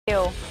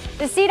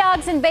The Sea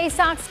Dogs and Bay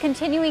Sox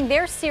continuing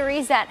their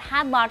series at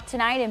Hadlock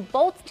tonight, and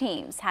both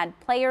teams had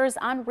players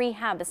on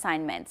rehab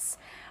assignments.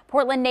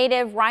 Portland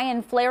native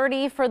Ryan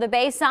Flaherty for the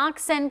Bay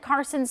Sox and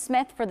Carson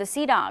Smith for the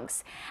Sea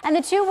Dogs. And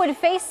the two would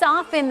face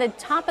off in the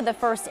top of the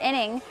first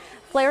inning.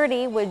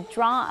 Flaherty would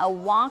draw a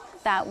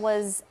walk that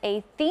was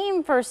a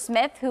theme for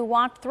Smith, who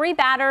walked 3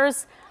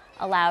 batters,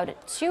 allowed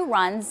 2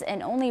 runs,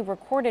 and only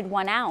recorded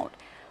 1 out.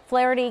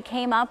 Flaherty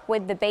came up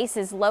with the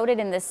bases loaded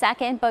in the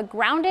second, but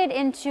grounded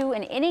into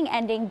an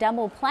inning-ending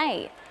double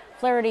play.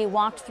 Flaherty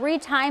walked 3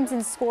 times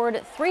and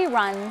scored 3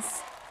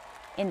 runs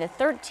in the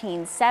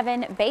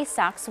 13-7 Bay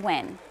Sox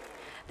win.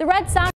 The Red Sox